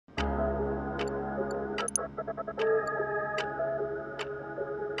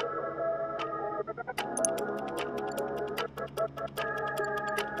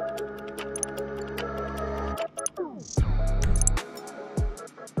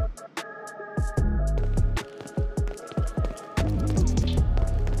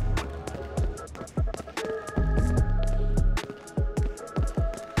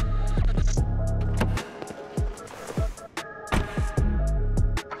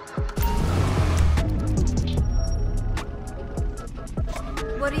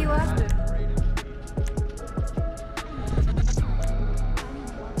What are you after?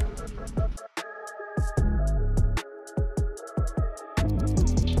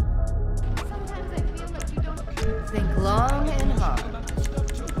 Think long and hard.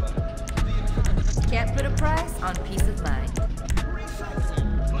 Can't put a price on peace of mind.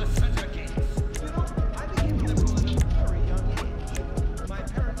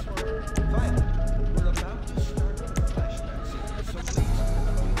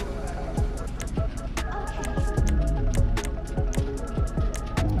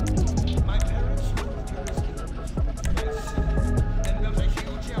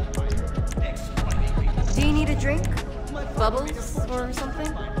 Do you need a drink? Bubbles or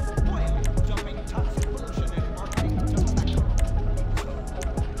something?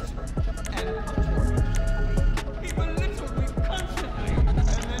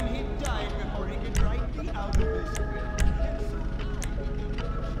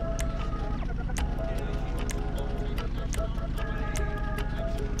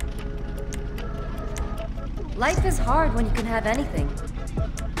 Life is hard when you can have anything.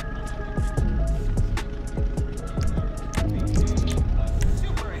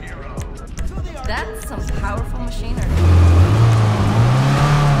 That's some powerful machinery.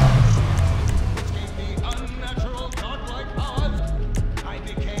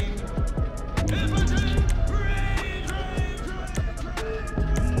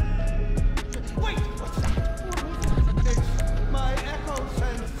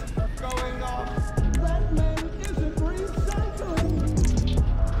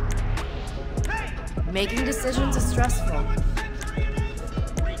 Making decisions is stressful.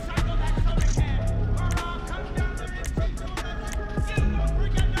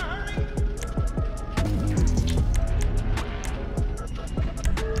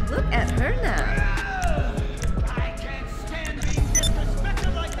 Look at her now. I can't stand being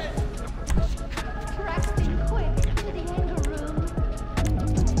disrespected like this. Braxton, quick, to the anger room.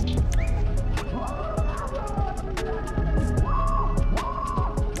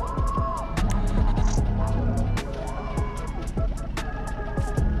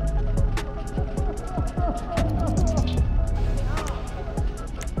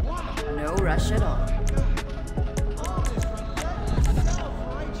 No rush at all. All this relentless,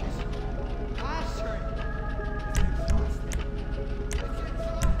 self-righteous passion.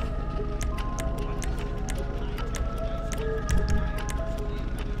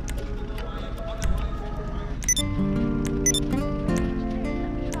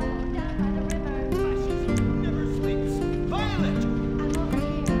 Never sleeps. Violet!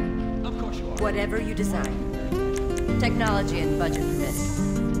 Of course you are. Whatever you decide. Technology and budget permitting.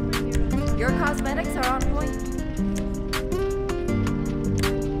 Your cosmetics are on point.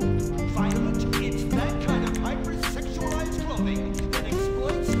 Violet, it's that kind of hypersexualized clothing that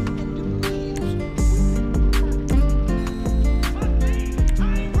exploits and demeans women. Funny,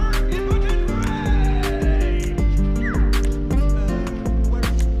 time for impotent rage! Where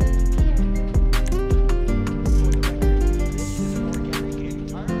is This is an organic,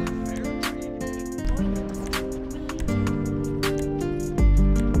 entirely fair trade.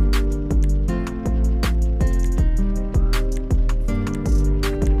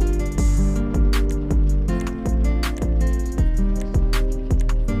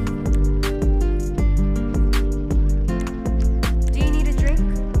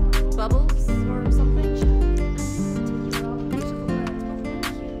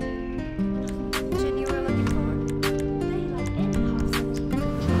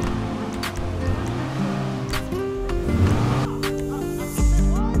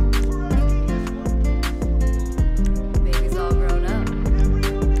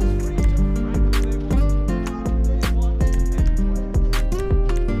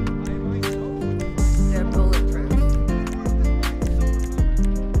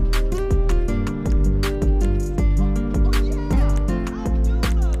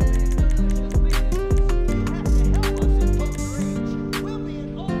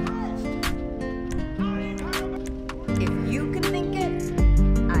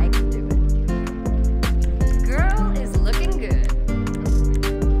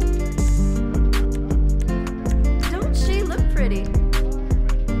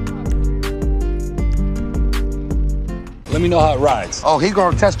 Let me know how it rides. Oh, he's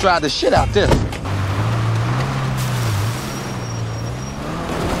gonna test drive the shit out this.